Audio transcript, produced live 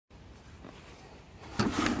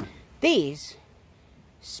These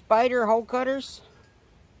spider hole cutters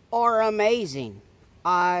are amazing.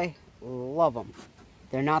 I love them.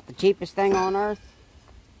 They're not the cheapest thing on earth,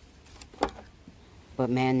 but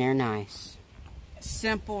man, they're nice.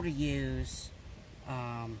 Simple to use.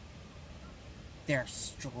 They're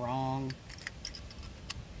strong.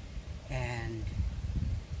 And,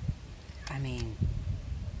 I mean,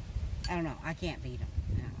 I don't know. I can't beat them.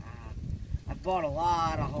 I've bought a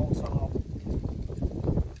lot of hole saw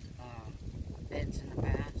bits in the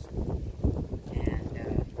past.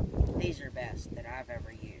 And these are best that I've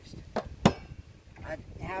ever used. I'd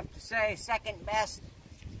have to say second best,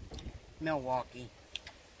 Milwaukee.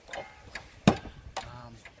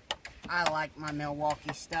 I like my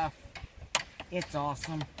Milwaukee stuff. It's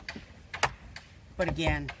awesome. But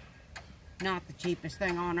again, not the cheapest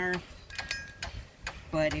thing on earth.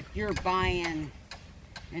 But if you're buying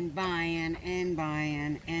and buying and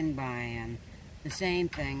buying and buying the same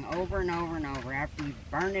thing over and over and over after you've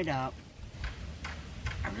burned it up,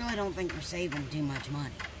 I really don't think you're saving too much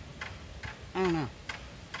money. I don't know.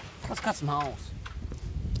 Let's cut some holes.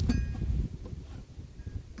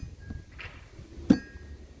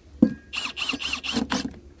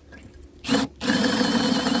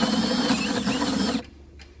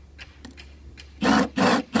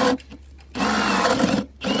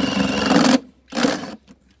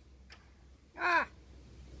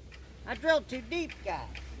 I drilled too deep, guys.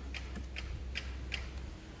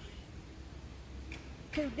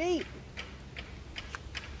 Too deep.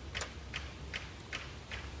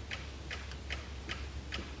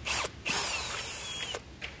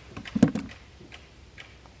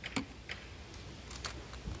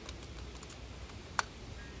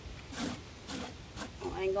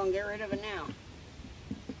 I ain't gonna get rid of it now.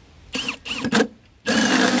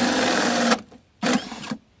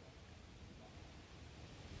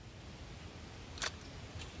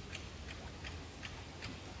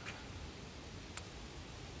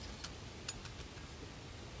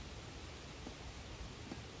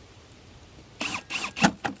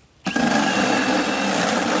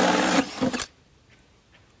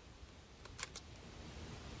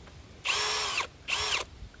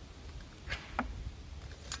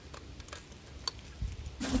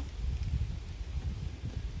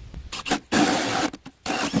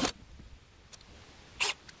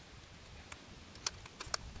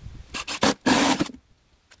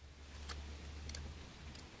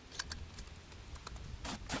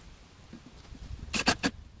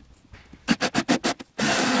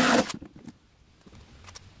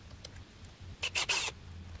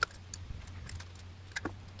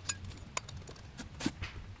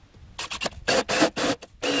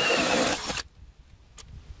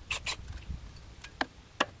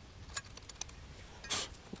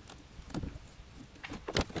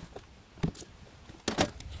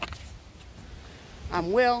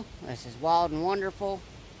 I'm Will. This is Wild and Wonderful.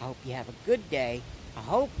 I hope you have a good day. I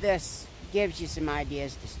hope this gives you some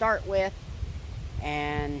ideas to start with.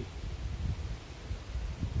 And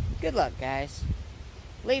good luck, guys.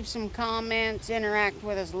 Leave some comments, interact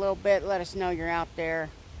with us a little bit, let us know you're out there.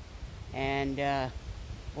 And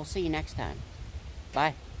we'll see you next time.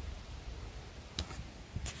 Bye.